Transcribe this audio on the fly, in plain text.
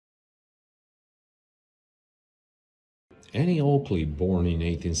Annie Oakley, born in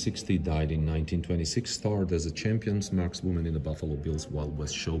 1860, died in 1926, starred as a champions markswoman in the Buffalo Bills Wild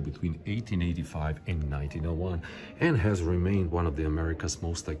West show between 1885 and 1901, and has remained one of the America's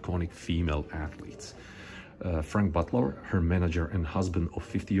most iconic female athletes. Frank Butler, her manager and husband of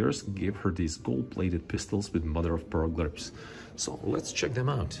 50 years, gave her these gold-plated pistols with mother-of-pearl grips. So let's check them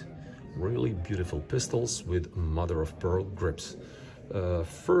out. Really beautiful pistols with mother-of-pearl grips.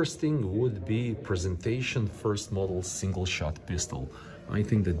 First thing would be presentation first model single shot pistol. I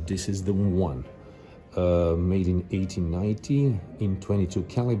think that this is the one. Made in 1890 in 22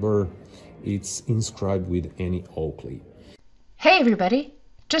 caliber. It's inscribed with Annie Oakley. Hey everybody,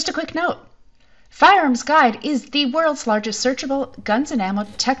 just a quick note. Firearms Guide is the world's largest searchable guns and ammo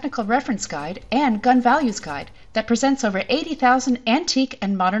technical reference guide and gun values guide that presents over 80,000 antique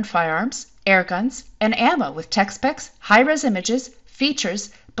and modern firearms, air guns, and ammo with tech specs, high-res images,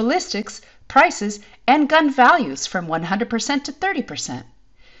 features, ballistics, prices, and gun values from 100% to 30%.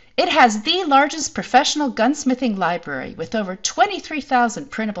 It has the largest professional gunsmithing library with over 23,000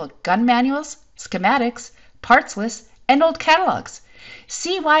 printable gun manuals, schematics, parts lists, and old catalogs.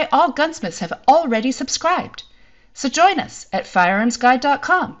 See why all gunsmiths have already subscribed. So join us at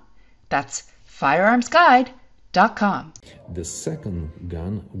firearmsguide.com. That's firearmsguide.com. The second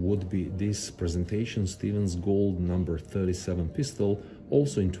gun would be this presentation Stevens Gold number 37 pistol,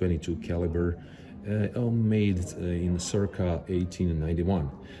 also in 22 caliber, made in circa 1891.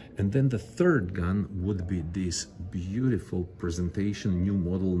 And then the third gun would be this beautiful presentation new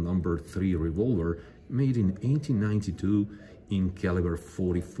model number 3 revolver, made in 1892 in caliber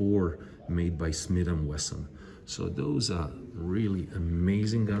 44, made by Smith & Wesson. So those are really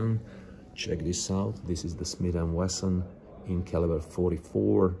amazing guns. Check this out. This is the Smith & Wesson in caliber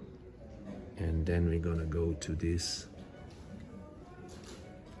 44. And then we're gonna go to this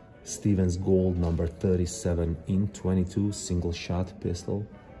Stevens Gold number 37 in 22 single shot pistol.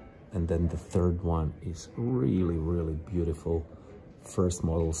 And then the third one is really beautiful first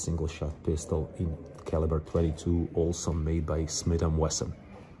model single shot pistol in caliber 22, also made by Smith & Wesson.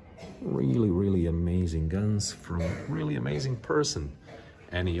 Really amazing guns from a really amazing person,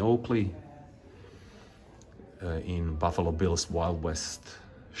 Annie Oakley, in Buffalo Bills Wild West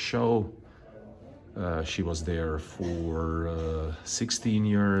show. She was there for 16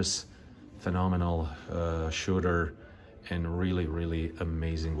 years, phenomenal shooter, and really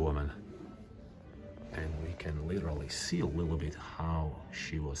amazing woman. And we can literally see a little bit how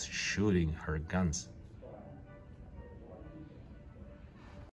she was shooting her guns.